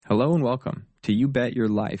Hello and welcome to You Bet Your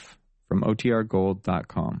Life from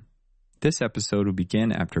OTRGold.com. This episode will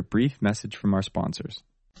begin after a brief message from our sponsors.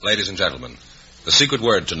 Ladies and gentlemen, the secret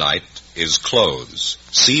word tonight is clothes.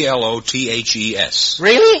 C-L-O-T-H-E-S.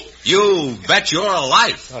 Really? You bet your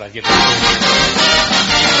life. Thought I'd give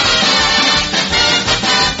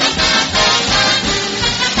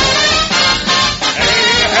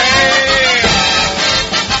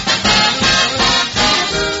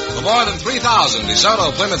The more than 3,000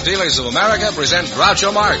 DeSoto Plymouth dealers of America present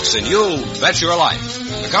Groucho Marx in You Bet Your Life,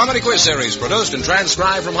 the comedy quiz series produced and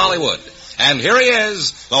transcribed from Hollywood. And here he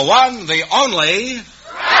is, the one, the only...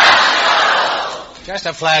 Just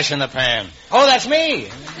a flash in the pan. Oh, that's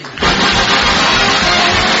me.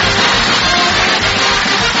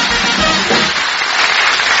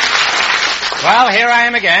 Well, here I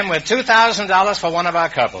am again with $2,000 for one of our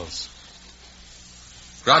couples.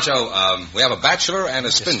 Groucho, we have a bachelor and a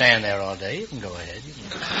You spin... stand there all day. You can go ahead.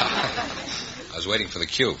 I was waiting for the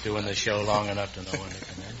cue. Doing the show long enough to know when to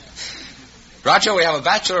come in. Groucho, we have a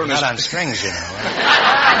bachelor and Not a... on strings, you know.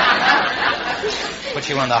 Put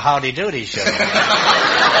you on the Howdy Doody show.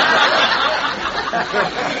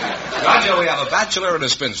 Groucho, we have a bachelor and a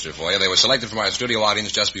spinster for you. They were selected from our studio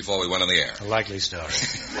audience just before we went on the air. A likely story.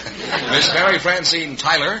 Miss Mary Francine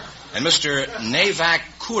Tyler and Mr. Navak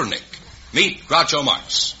Kurnik. Meet Groucho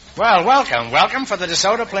Marx. Well, welcome for the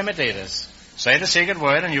DeSoto Plymouth dealers. Say the secret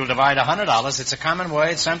word and you'll divide $100. It's a common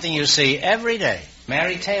word, something you see every day.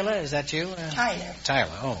 Mary Taylor, is that you? Tyler.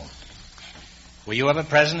 Tyler, oh. Were you ever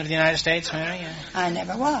president of the United States, Mary? I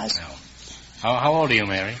never was. No. How old are you,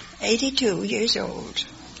 Mary? 82 years old.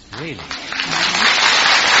 Really?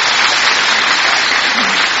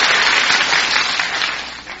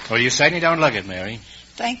 Well, you certainly don't look it, Mary.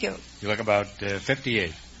 Thank you. You look about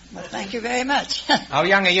 58. Well, thank you very much. How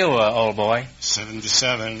young are you, old boy?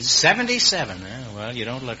 77. 77, huh? Well, you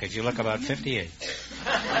don't look it. You look about 58.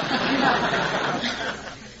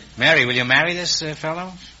 Mary, will you marry this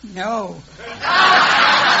fellow? No.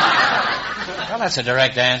 Well, that's a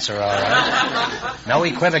direct answer, all right. No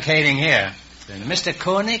equivocating here. Mr.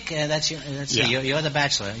 Koenig, you're the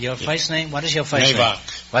bachelor. Your first name? What is your first name? Navak.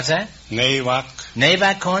 What's that? Navak.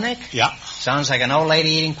 Navak Koenig? Yeah. Sounds like an old lady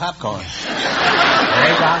eating popcorn.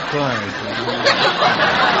 Navak Koenig.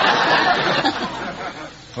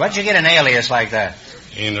 Where'd you get an alias like that?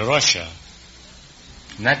 In Russia.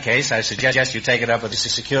 In that case, I suggest you take it up with the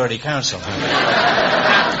Security Council.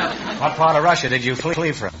 What part of Russia did you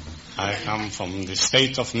flee from? I come from the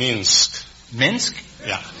state of Minsk. Minsk?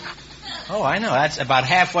 Yeah. Oh, I know. That's about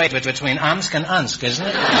halfway between Omsk and Unsk, isn't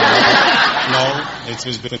it? No, it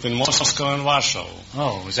is between Moscow and Warsaw.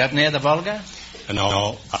 Oh, is that near the Volga?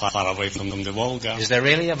 No, far away from the Volga. Is there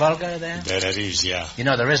really a Volga there? There is, yeah. You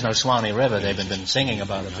know, there is no Swanee River. They've been singing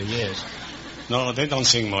about it for years. No, they don't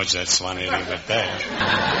sing much that Swanee River there.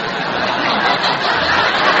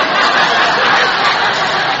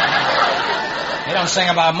 They don't sing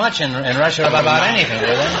about much in Russia about anything, do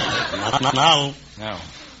they? Not now. No.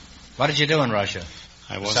 What did you do in Russia?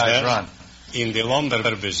 I was Besides there run? in the lumber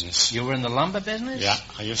business. You were in the lumber business? Yeah,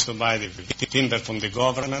 I used to buy the timber from the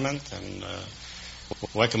government and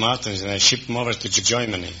whack them out and I ship them over to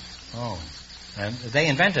Germany. Oh. And they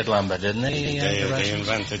invented lumber, didn't they? They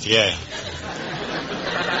invented, yeah.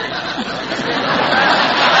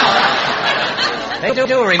 They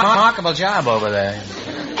do a remarkable job over there.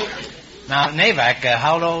 Now, Navak,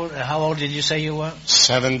 how old did you say you were?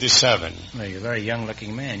 77. Well, you're a very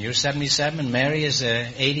young-looking man. You're 77, and Mary is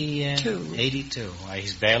 82. 82. Why,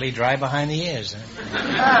 he's barely dry behind the ears.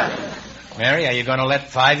 Huh? Mary, are you going to let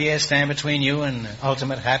 5 years stand between you and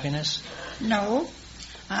ultimate happiness? No.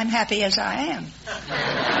 I'm happy as I am.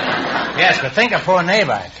 Yes, but think of poor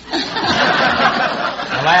Navak.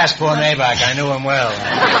 Alas, poor Navak, I knew him well.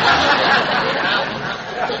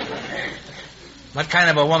 What kind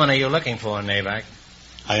of a woman are you looking for, Navak?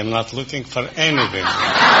 I am not looking for anything.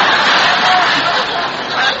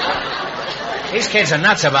 These kids are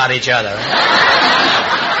nuts about each other.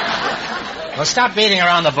 Well, stop beating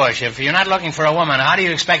around the bush. If you're not looking for a woman, how do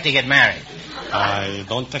you expect to get married? I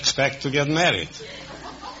don't expect to get married.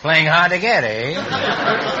 Playing hard to get, eh?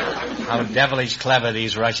 How devilish clever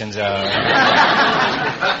these Russians are.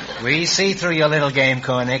 We see through your little game,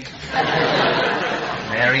 Koenig.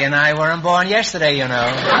 Mary and I weren't born yesterday, you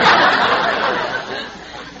know.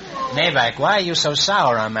 Navak, why are you so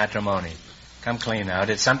sour on matrimony? Come clean now.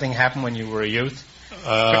 Did something happen when you were a youth?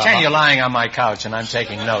 Pretend you're lying on my couch and I'm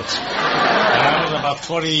taking notes. When I was about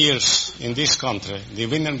 40 years in this country, the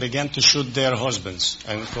women began to shoot their husbands,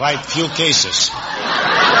 and quite few cases.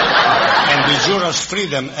 And the jurors freed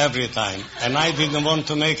them every time. And I didn't want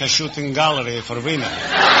to make a shooting gallery for women.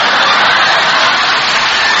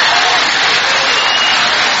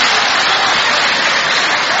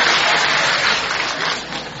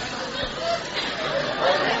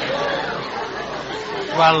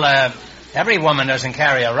 Well, every woman doesn't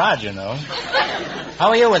carry a rod, you know. How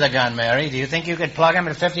are you with a gun, Mary? Do you think you could plug him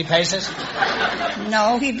at 50 paces?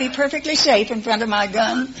 No, he'd be perfectly safe in front of my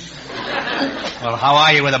gun. Well, how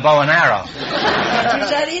are you with a bow and arrow? Can't use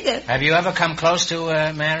that either. Have you ever come close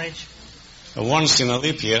to marriage? Once in a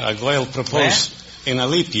leap year, a girl proposed. In a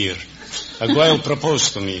leap year, a girl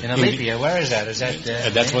proposed to me. In a leap year? Where is that? Is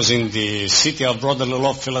that... that was in the city of brotherly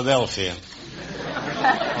love, Philadelphia.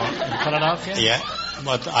 In Philadelphia? Yeah,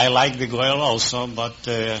 but I liked the girl also, but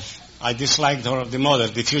I disliked her, the mother,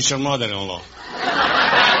 the future mother-in-law.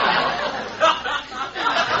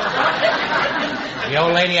 The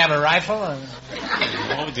old lady have a rifle? Or?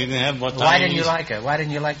 No, didn't have, but Why didn't you like her? Why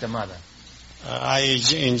didn't you like the mother?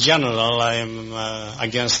 In general, I am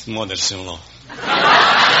against mothers-in-law.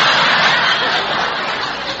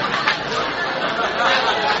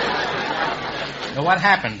 Well, what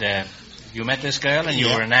happened? You met this girl and you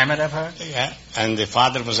were enamored of her? Yeah, and the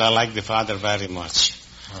father I liked the father very much.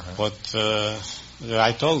 Uh-huh. But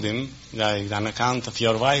I told him that on account of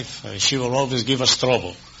your wife, she will always give us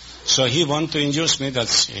trouble. So he wanted to induce me that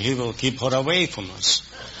he will keep her away from us.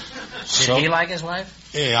 Did he like his wife?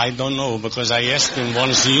 I don't know, because I asked him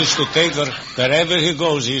once. He used to take her, wherever he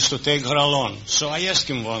goes, he used to take her alone. So I asked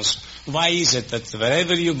him once, why is it that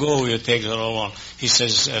wherever you go, you take her alone? He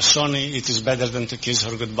says, Sonny, it is better than to kiss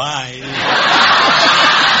her goodbye.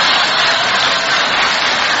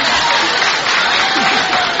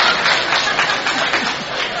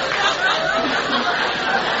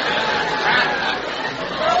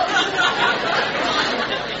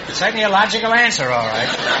 Certainly a logical answer, all right.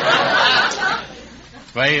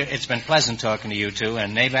 Well, it's been pleasant talking to you two,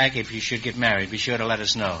 and Nabak, if you should get married, be sure to let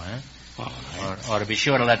us know, huh? Or to be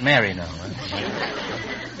sure to let Mary know, huh?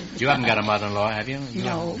 You haven't got a mother-in-law, have you?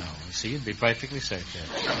 No. No. See, you'd be perfectly safe there.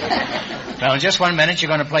 Now, in just 1 minute, you're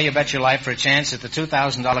going to play You Bet Your Life for a chance at the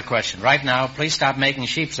 $2,000 question. Right now, please stop making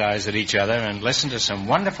sheep's eyes at each other and listen to some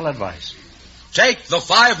wonderful advice. Take the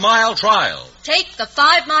 5-mile trial. Take the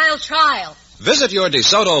 5-mile trial. Visit your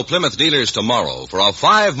DeSoto Plymouth dealers tomorrow for a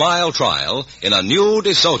 5-mile trial in a new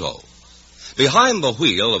DeSoto. Behind the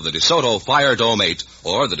wheel of the DeSoto Fire Dome 8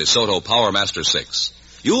 or the DeSoto Power Master 6,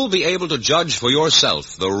 you'll be able to judge for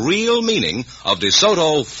yourself the real meaning of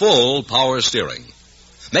DeSoto full power steering.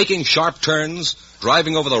 Making sharp turns,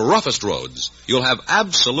 driving over the roughest roads, you'll have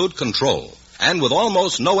absolute control, and with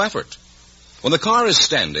almost no effort. When the car is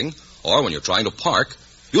standing, or when you're trying to park,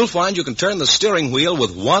 you'll find you can turn the steering wheel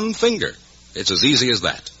with one finger. It's as easy as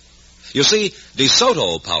that. You see,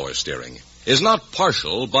 DeSoto power steering is not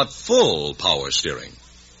partial, but full power steering.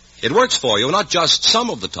 It works for you not just some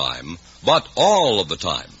of the time, but all of the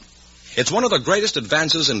time. It's one of the greatest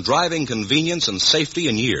advances in driving convenience and safety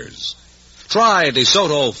in years. Try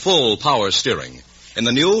DeSoto full power steering in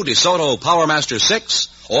the new DeSoto Power Master 6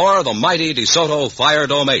 or the mighty DeSoto Fire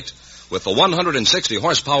Dome 8 with the 160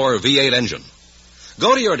 horsepower V8 engine.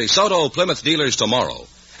 Go to your DeSoto Plymouth dealers tomorrow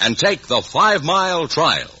and take the 5-mile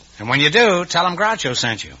trial. And when you do, tell them Groucho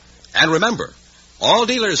sent you. And remember, all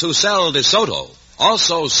dealers who sell DeSoto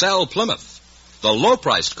also sell Plymouth, the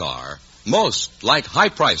low-priced car, most like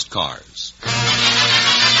high-priced cars.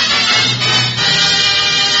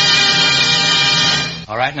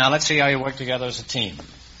 All right, now let's see how you work together as a team.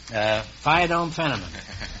 Fire Dome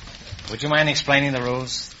Fenneman, would you mind explaining the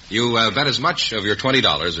rules? You bet as much of your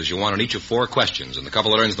 $20 as you want on each of 4 questions, and the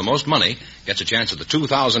couple that earns the most money gets a chance at the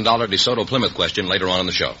 $2,000 DeSoto Plymouth question later on in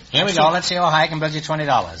the show. Here we go. Let's see how high I can build you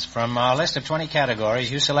 $20. From our list of 20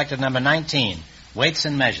 categories, you selected number 19, weights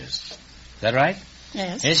and measures. Is that right?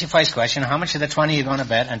 Yes. Here's your first question. How much of the 20 are you going to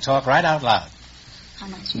bet? And talk right out loud. How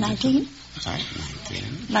much? 19? Sorry,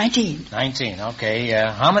 19. 19. 19, okay.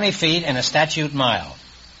 How many feet in a statute mile?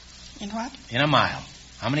 In what? In a mile.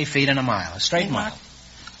 How many feet in a mile? A straight In mile. what?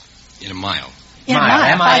 In a mile. In Mile, a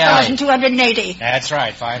mile. M-I-L-E. 5,280. That's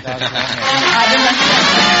right, 5,000.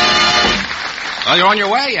 Well, you're on your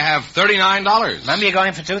way. You have $39. Remember, you're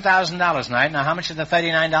going for $2,000 tonight. Now, how much of the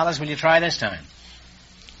 $39 will you try this time?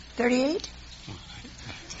 38?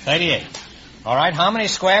 38. All right, how many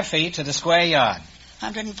square feet to the square yard?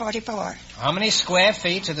 144. How many square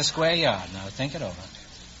feet to the square yard? Now, think it over.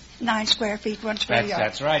 9 square feet, 1 square yard.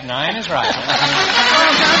 That's right. 9 is right.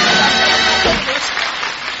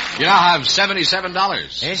 You now have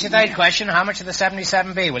 $77. Here's your third question. How much of the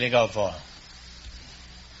 77B will you go for?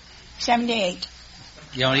 78.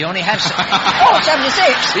 You only have... Oh,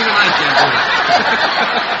 76. Even I can't do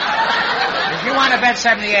that. If you want to bet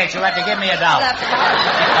 78, you'll have to give me $1.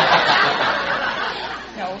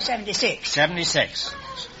 No, 76. 76.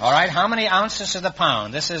 All right, how many ounces to the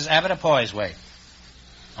pound? This is Avoirdupois weight.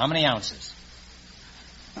 How many ounces?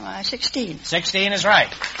 16. 16 is right.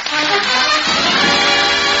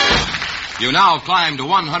 You now climb to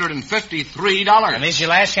 $153. And this is your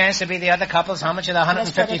last chance to be the other couples. How much of the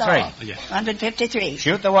 153? Yes. 153.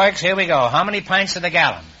 Shoot the works. Here we go. How many pints to the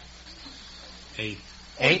gallon? 8.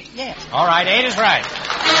 8? Yes. All right, 8 is right.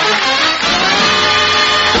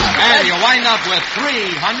 And you wind up with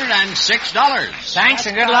 $306. Thanks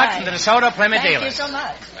and good luck from the DeSoto Plymouth Thank dealers. you so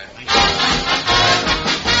much.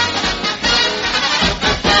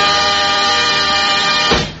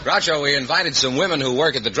 Groucho, we invited some women who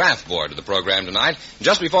work at the draft board to the program tonight.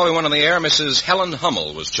 Just before we went on the air, Mrs. Helen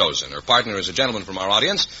Hummel was chosen. Her partner is a gentleman from our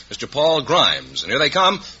audience, Mr. Paul Grimes. And here they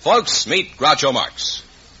come. Folks, meet Groucho Marx.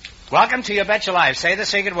 Welcome to You Bet Your Life. Say the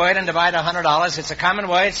secret word and divide $100. It's a common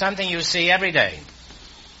word, something you see every day.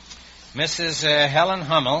 Mrs. Helen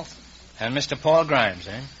Hummel and Mr. Paul Grimes,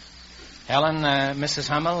 eh? Helen, Mrs.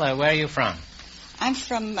 Hummel, where are you from? I'm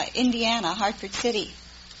from Indiana, Hartford City.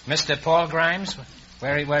 Mr. Paul Grimes,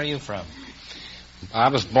 where are you from? I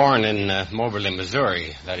was born in Moberly,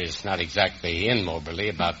 Missouri. That is, not exactly in Moberly,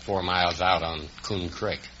 about 4 miles out on Coon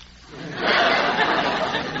Creek.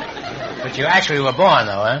 But you actually were born,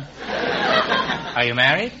 though, huh? Are you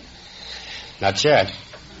married? Not yet.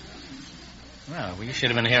 Well, you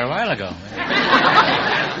should have been here a while ago.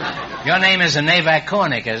 Your name is Navac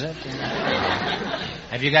Kornick, is it?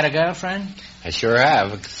 Have you got a girlfriend? I sure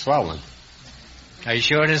have. A swell one. Are you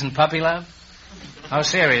sure it isn't puppy love? How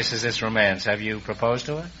serious is this romance? Have you proposed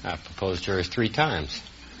to her? I proposed to her 3 times.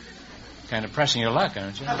 Kind of pressing your luck,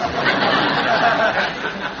 aren't you?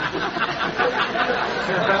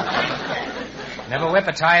 Never whip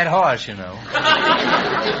a tired horse, you know.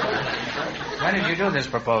 When did you do this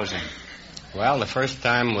proposing? Well, the first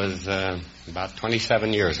time was about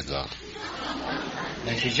 27 years ago.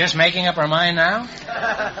 And she's just making up her mind now?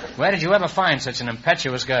 Where did you ever find such an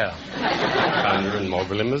impetuous girl? Found her in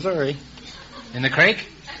Moberly, Missouri. In the creek?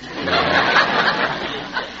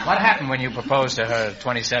 What happened when you proposed to her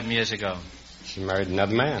 27 years ago? She married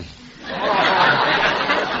another man.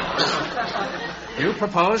 You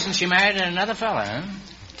proposed and she married another fella, huh?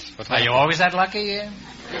 Are you always that lucky?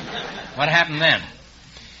 What happened then?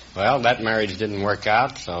 Well, that marriage didn't work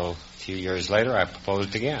out, so a few years later I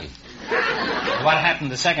proposed again. What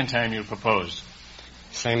happened the second time you proposed?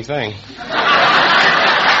 Same thing.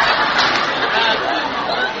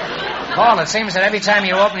 Paul, it seems that every time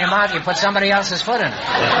you open your mouth, you put somebody else's foot in it.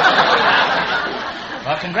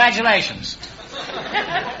 Well, congratulations.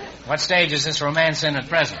 What stage is this romance in at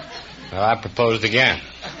present? Well, I proposed again.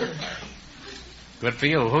 Good for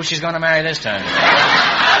you. Who's she's going to marry this time?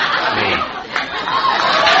 Me.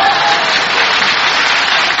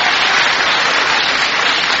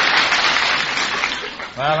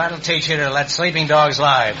 Well, that'll teach you to let sleeping dogs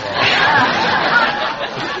lie, Paul.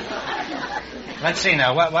 Let's see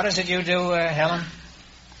now. What is it you do, Helen?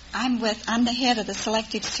 I'm the head of the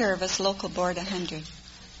Selective Service Local Board 100,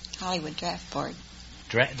 Hollywood Draft Board.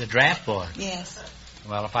 The draft board? Yes.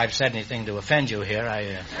 Well, if I've said anything to offend you here,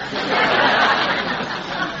 As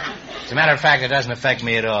a matter of fact, it doesn't affect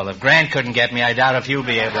me at all. If Grant couldn't get me, I doubt if you'll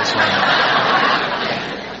be able to swing.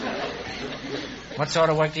 What sort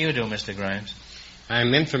of work do you do, Mr. Grimes?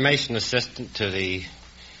 I'm information assistant to the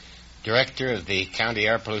director of the County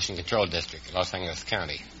Air Pollution Control District, Los Angeles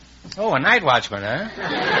County. Oh, a night watchman, huh?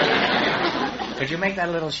 Could you make that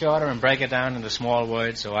a little shorter and break it down into small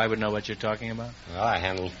words so I would know what you're talking about? Well, I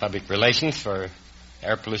handle public relations for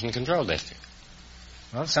Air Pollution Control District.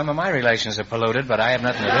 Well, some of my relations are polluted, but I have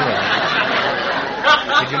nothing to do with it.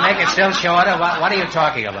 Could you make it still shorter? What are you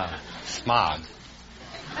talking about? Smog.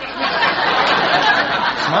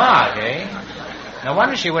 Smog, eh? No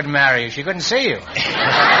wonder she wouldn't marry you. She couldn't see you.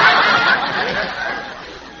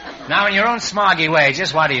 Now, in your own smoggy way,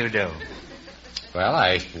 just what do you do? Well,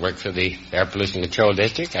 I work for the Air Pollution Control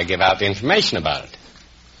District. I give out the information about it.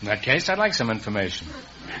 In that case, I'd like some information.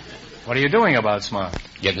 What are you doing about smog?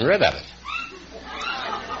 Getting rid of it.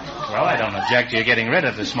 Well, I don't object to you getting rid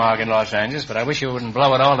of the smog in Los Angeles, but I wish you wouldn't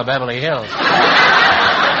blow it all to Beverly Hills.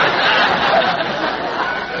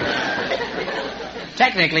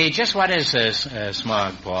 Technically, just what is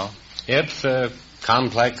smog, Paul? It's a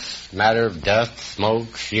complex matter of dust,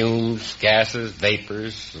 smoke, fumes, gases,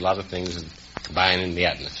 vapors, a lot of things that combine in the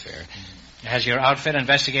atmosphere. Has your outfit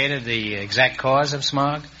investigated the exact cause of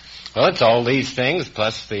smog? Well, it's all these things,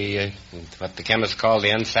 plus the what the chemists call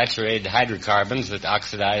the unsaturated hydrocarbons that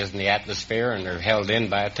oxidize in the atmosphere and are held in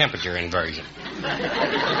by a temperature inversion.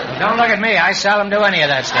 Well, don't look at me. I seldom do any of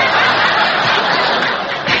that stuff.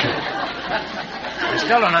 I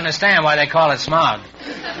still don't understand why they call it smog.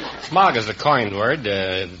 Smog is a coined word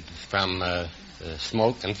from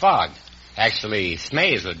smoke and fog. Actually,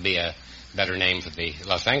 Smays would be a better name for the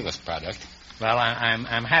Los Angeles product. Well,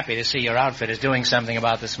 I'm happy to see your outfit is doing something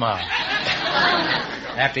about the smog.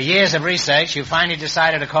 After years of research, you finally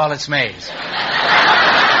decided to call it Smays.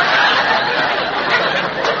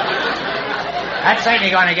 That's certainly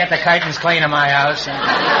going to get the curtains clean in my house.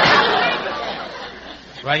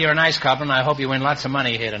 Well, you're a nice couple, and I hope you win lots of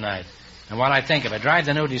money here tonight. And while I think of it, drive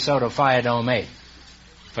the new DeSoto Fire Dome 8.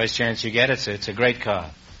 First chance you get, it's a great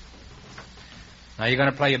car. Now, you're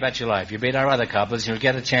going to play You Bet Your Life. You beat our other couples, you'll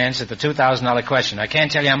get a chance at the $2,000 question. I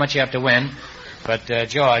can't tell you how much you have to win, but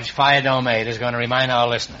George, Fire Dome 8 is going to remind our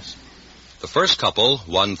listeners. The first couple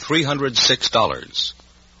won $306.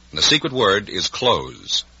 And the secret word is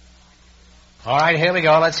close. All right, here we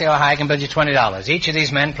go. Let's see how high I can build you $20. Each of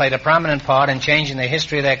these men played a prominent part in changing the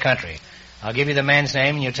history of their country. I'll give you the man's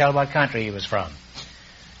name, and you tell what country he was from.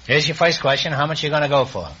 Here's your first question. How much are you going to go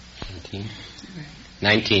for?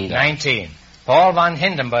 19. 19. Paul von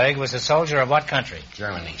Hindenburg was a soldier of what country?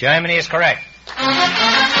 Germany. Germany is correct.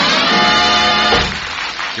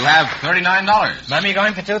 You have $39. Remember, you're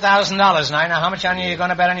going for $2,000 now. Now, how much are you going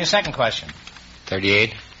to bet on your second question?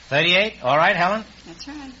 38. 38? All right, Helen? That's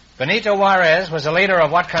right. Benito Juarez was the leader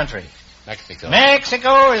of what country? Mexico.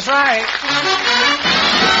 Mexico is right.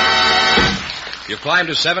 You've climbed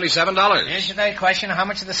to $77. Here's your third question. How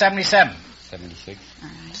much of the 77? 76. All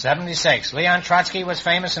right. 76. Leon Trotsky was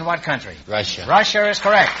famous in what country? Russia. Russia is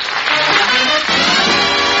correct.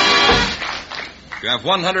 You have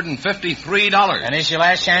 $153. And here's your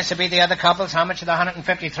last chance to beat the other couples. How much of the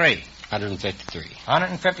 153? 153.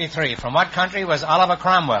 153. From what country was Oliver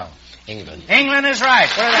Cromwell? England. England is right.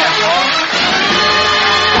 Put it there, Paul.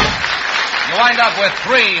 You wind up with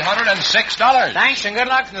 $306. Thanks and good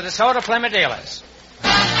luck from the DeSoto Plymouth dealers.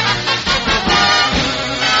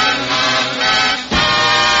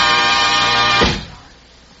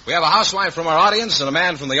 We have a housewife from our audience and a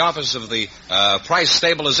man from the office of the price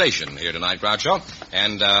stabilization here tonight, Groucho.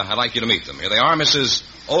 And I'd like you to meet them. Here they are, Mrs.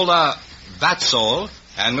 Ola Batsol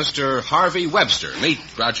and Mr. Harvey Webster. Meet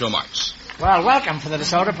Groucho Marx. Well, welcome for the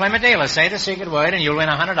DeSoto Plymouth dealers. Say the secret word and you'll win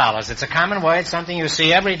 $100. It's a common word, something you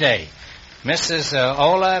see every day. Mrs.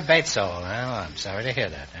 Ola Batesole. Well, I'm sorry to hear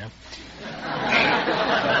that. Huh?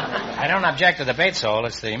 I don't object to the Batesole.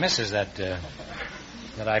 It's the Mrs.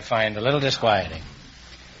 that I find a little disquieting.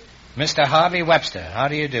 Mr. Harvey Webster, how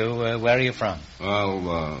do you do? Where are you from?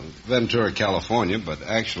 Well, Ventura, California, but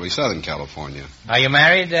actually Southern California. Are you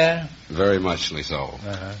married? Very muchly so.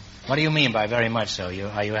 Uh-huh. What do you mean by very much so?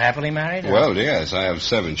 Are you happily married? Or? Well, yes, I have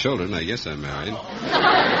 7 children. I guess I'm married.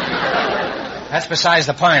 That's besides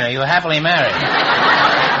the point. Are you happily married?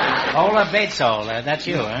 Ola Batesole, that's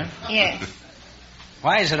you, huh? Yes.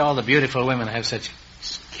 Why is it all the beautiful women have such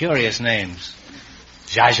curious names?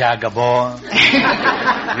 Zsa Zsa Gabor,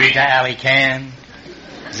 Rita Ali Khan,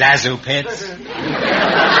 Zazu Pitts.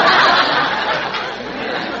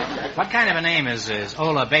 What kind of a name is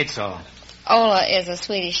Ola Batesole? Ola is a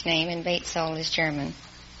Swedish name and Batesole is German.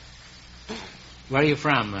 Where are you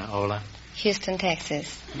from, Ola? Houston,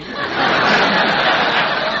 Texas.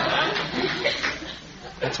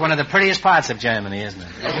 That's one of the prettiest parts of Germany, isn't it?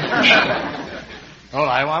 Ola,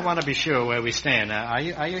 I want to be sure where we stand. Are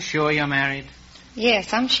you sure you're married?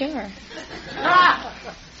 Yes, I'm sure.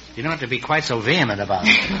 You don't have to be quite so vehement about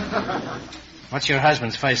it. What's your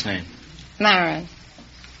husband's first name? Myron.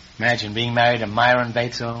 Imagine being married to Myron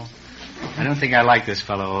Batesole. I don't think I like this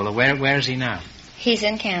fellow, Ola. Where is he now? He's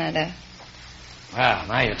in Canada. Wow,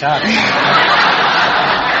 now you're talking.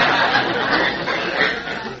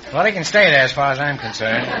 Well, he can stay there as far as I'm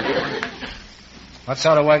concerned. What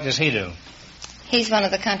sort of work does he do? He's one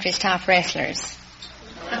of the country's top wrestlers.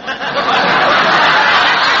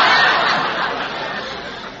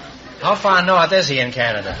 How far north is he in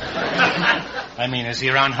Canada? I mean, is he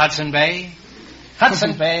around Hudson Bay?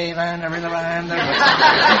 Hudson Bay, and around the...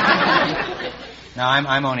 No,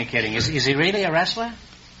 I'm only kidding. Is he really a wrestler?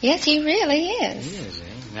 Yes, he really is. He is, eh?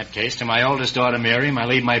 In that case, to my oldest daughter, Miriam, I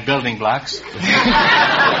leave my building blocks. And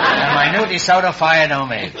my new DeSoto Fire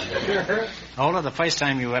Dome 8. Ola, the first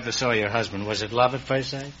time you ever saw your husband, was it love at first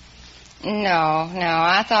sight? No,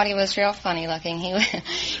 I thought he was real funny looking. He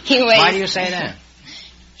weighs... Why do you say that?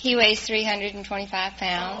 He weighs 325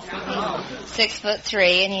 pounds. He's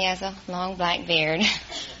 6'3", and he has a long black beard.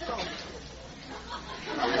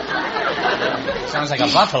 Sounds like a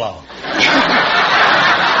buffalo.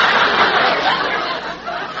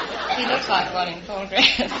 He looks like one in full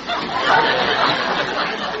dress.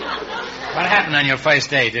 What happened on your first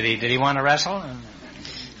date? Did he want to wrestle?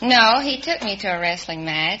 No, he took me to a wrestling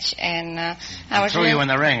match, and I was threw you in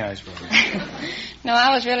the ring, I suppose. No, I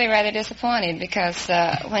was really rather disappointed because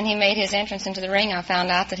when he made his entrance into the ring, I found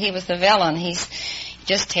out that he was the villain. He's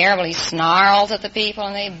just terrible. He snarls at the people,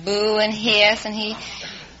 and they boo and hiss, and he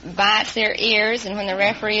bites their ears, and when the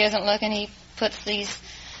referee isn't looking, he puts these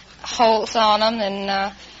holts on them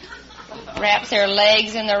and wraps their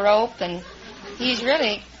legs in the rope, and he's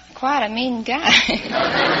really quite a mean guy.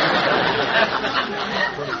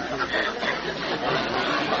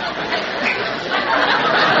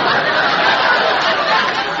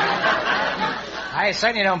 I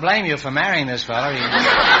certainly don't blame you for marrying this fellow.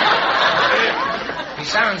 He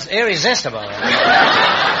sounds irresistible.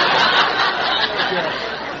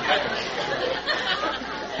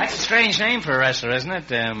 That's a strange name for a wrestler, isn't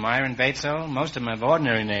it? Myron Batesville. Most of them have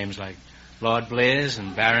ordinary names like Lord Blizz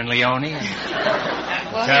and Baron Leone and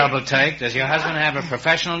Terrible Take. Does your husband have a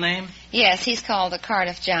professional name? Yes, he's called the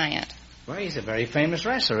Cardiff Giant. Well, he's a very famous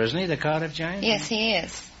wrestler, isn't he, the Cardiff Giant? Yes, he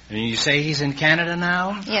is. And you say he's in Canada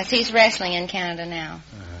now? Yes, he's wrestling in Canada now.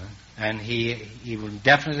 Uh-huh. And he will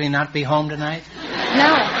definitely not be home tonight?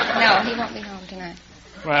 No, he won't be home tonight.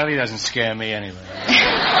 Well, he doesn't scare me anyway.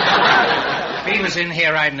 If he was in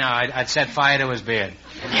here right now, I'd set fire to his beard.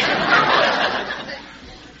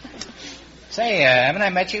 Say, haven't I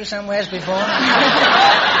met you somewheres before?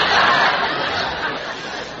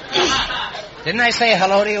 Didn't I say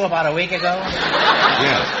hello to you about a week ago?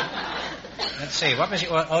 Yes. Let's see, what was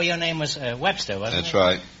your name was Webster, wasn't it? That's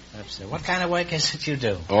right. Webster. What kind of work is it you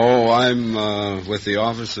do? Oh, I'm with the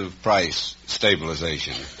Office of Price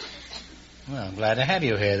Stabilization. Well, I'm glad to have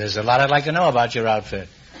you here. There's a lot I'd like to know about your outfit.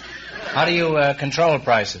 How do you control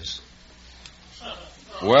prices?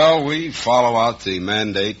 Well, we follow out the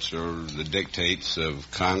mandates or the dictates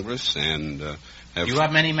of Congress and Do you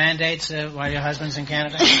have many mandates while your husband's in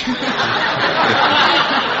Canada? I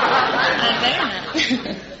better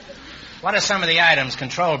not. What are some of the items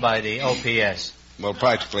controlled by the OPS? Well,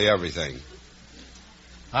 practically everything.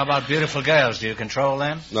 How about beautiful girls? Do you control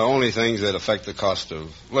them? The only things that affect the cost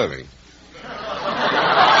of living.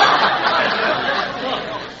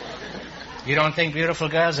 You don't think beautiful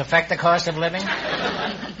girls affect the cost of living?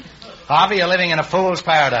 Harvey, you're living in a fool's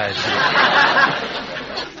paradise.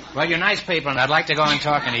 Well, you're nice people, and I'd like to go on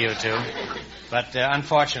talking to you two. But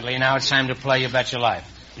unfortunately, now it's time to play You Bet Your Life.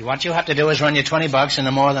 What you have to do is run your $20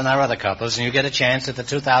 into more than our other couples, and you get a chance at the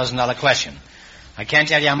 $2,000 question. I can't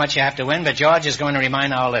tell you how much you have to win, but George is going to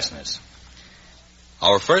remind our listeners.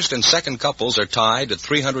 Our first and second couples are tied at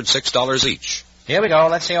 $306 each. Here we go.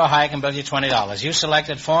 Let's see how high I can build you $20. You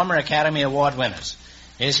selected former Academy Award winners.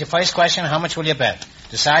 Here's your first question. How much will you bet?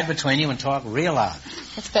 Decide between you and talk real loud.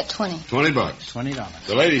 Let's bet 20. $20. $20.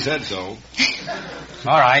 The lady said so.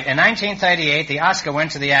 All right. In 1938, the Oscar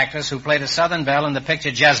went to the actress who played a Southern belle in the picture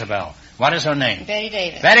Jezebel. What is her name? Betty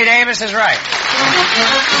Davis. Betty Davis is right.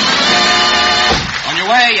 On your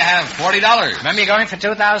way, you have $40. Remember, you're going for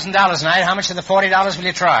 $2,000 tonight. How much of the $40 will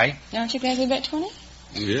you try? Don't you glad we bet 20?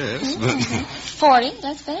 Yes, but... 40,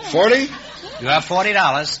 that's better. 40? You have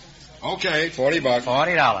 $40. Okay, $40.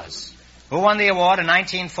 $40. Who won the award in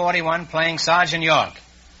 1941 playing Sergeant York?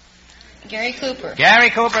 Gary Cooper. Gary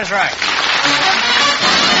Cooper's right.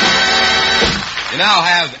 You now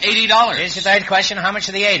have $80. Here's your third question. How much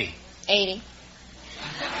of the 80? 80.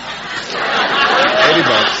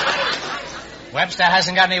 $80. Webster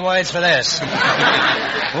hasn't got any words for this. Who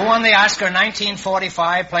won the Oscar in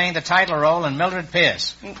 1945 playing the title role in Mildred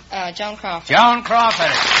Pierce? Joan Crawford. Joan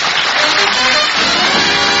Crawford.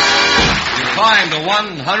 You climbed to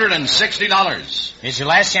 $160. Here's your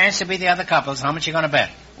last chance to beat the other couples. How much you going to bet?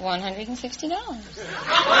 $160.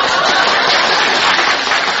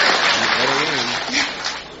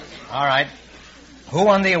 All right. Who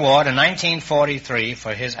won the award in 1943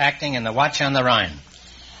 for his acting in The Watch on the Rhine?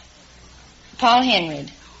 Paul Henry.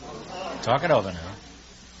 Talk it over now.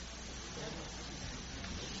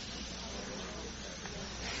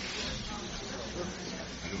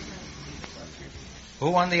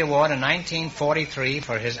 Who won the award in 1943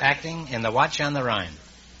 for his acting in The Watch on the Rhine?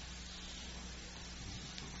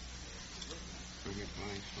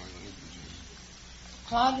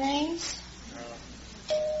 Claude Rains.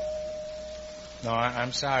 No,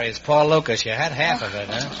 I'm sorry. It's Paul Lucas. You had half of it,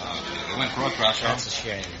 huh? You went for it, Groucho. That's a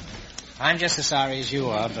shame. I'm just as sorry as you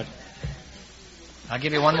are, but I'll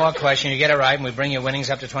give you one more question. You get it right, and we bring your winnings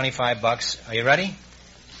up to $25. Are you ready?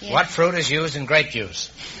 Yes. What fruit is used in grape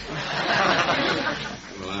juice? Well,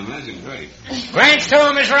 I imagine grape. Grant's to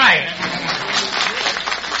him is right.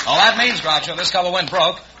 All that means, Groucho, this couple went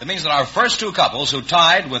broke. It means that our first two couples, who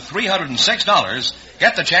tied with $306,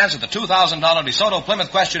 get the chance at the $2,000 DeSoto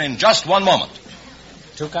Plymouth question in just one moment.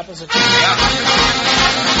 2 couples of tea?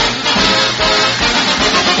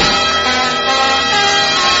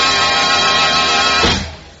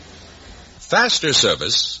 Faster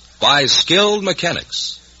service by skilled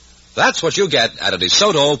mechanics. That's what you get at a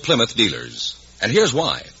DeSoto Plymouth dealers. And here's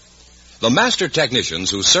why. The master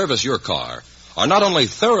technicians who service your car are not only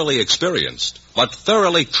thoroughly experienced, but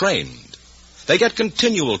thoroughly trained. They get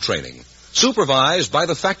continual training, supervised by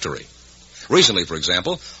the factory. Recently, for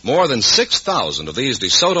example, more than 6,000 of these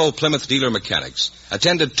DeSoto Plymouth dealer mechanics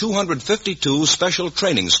attended 252 special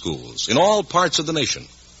training schools in all parts of the nation.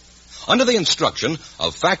 Under the instruction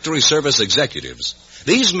of factory service executives,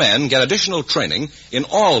 these men get additional training in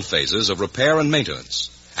all phases of repair and maintenance,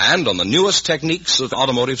 and on the newest techniques of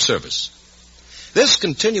automotive service. This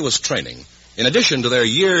continuous training, in addition to their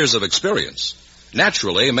years of experience,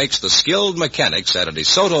 naturally makes the skilled mechanics at a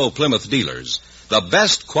DeSoto Plymouth dealers the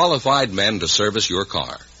best qualified men to service your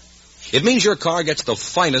car. It means your car gets the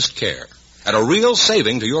finest care at a real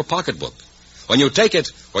saving to your pocketbook. When you take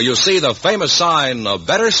it where you see the famous sign of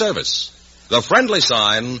better service, the friendly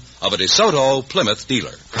sign of a DeSoto Plymouth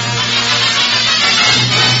dealer.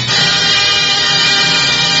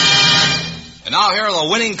 And now here are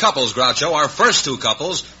the winning couples, Groucho, our first 2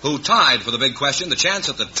 couples who tied for the big question, the chance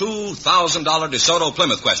at the $2,000 DeSoto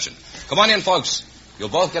Plymouth question. Come on in, folks. You'll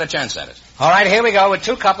both get a chance at it. All right, here we go with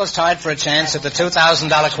 2 couples tied for a chance at the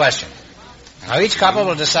 $2,000 question. Now, each couple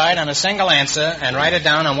will decide on a single answer and write it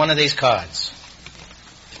down on one of these cards.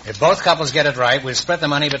 If both couples get it right, we'll split the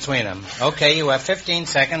money between them. Okay, you have 15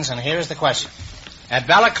 seconds, and here's the question. At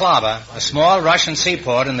Balaclava, a small Russian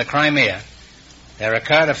seaport in the Crimea, there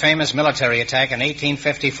occurred a famous military attack in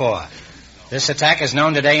 1854. This attack is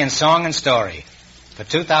known today in song and story. For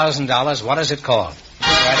 $2,000, what is it called?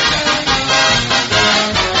 Write it down.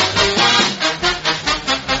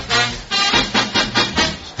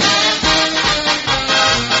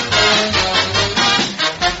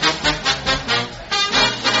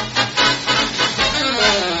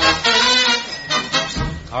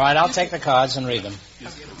 All right, I'll take the cards and read them.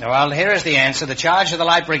 Well, here is the answer. The charge of the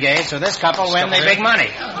Light Brigade, so this couple win the big money. You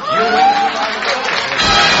win.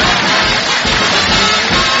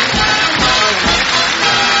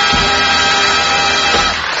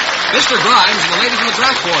 Mr. Grimes and the lady from the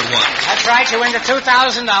draft board won. That's right, you win the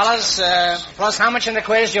 $2,000, plus how much in the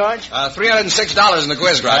quiz, George? $306 in the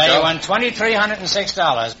quiz, Groucho. You won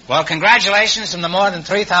 $2,306. Well, congratulations from the more than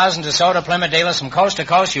 3,000 DeSoto Plymouth dealers from coast to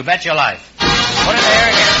coast. You bet your life. Put it there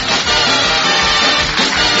again.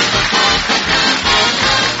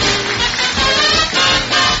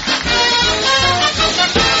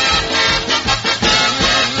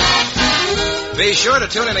 Be sure to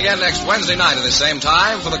tune in again next Wednesday night at the same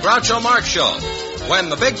time for the Groucho Marx Show, when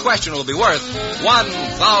the big question will be worth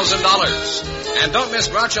 $1,000. And don't miss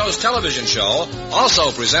Groucho's television show,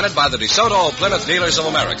 also presented by the DeSoto Plymouth Dealers of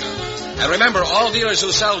America. And remember, all dealers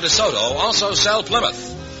who sell DeSoto also sell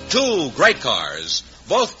Plymouth. 2 great cars,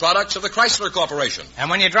 both products of the Chrysler Corporation. And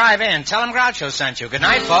when you drive in, tell them Groucho sent you. Good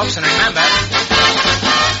night, folks, and remember,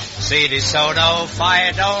 see DeSoto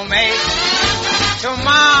fire don't make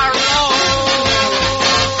tomorrow.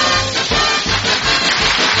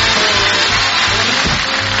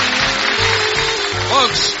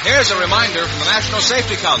 Folks, here's a reminder from the National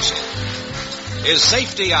Safety Council. Is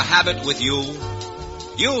safety a habit with you?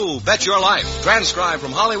 You Bet Your Life, transcribed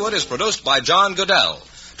from Hollywood, is produced by John Goodell,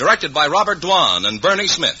 directed by Robert Dwan and Bernie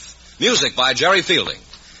Smith, music by Jerry Fielding.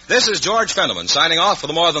 This is George Fenneman signing off for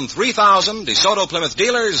the more than 3,000 DeSoto Plymouth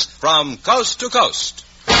dealers from coast to coast.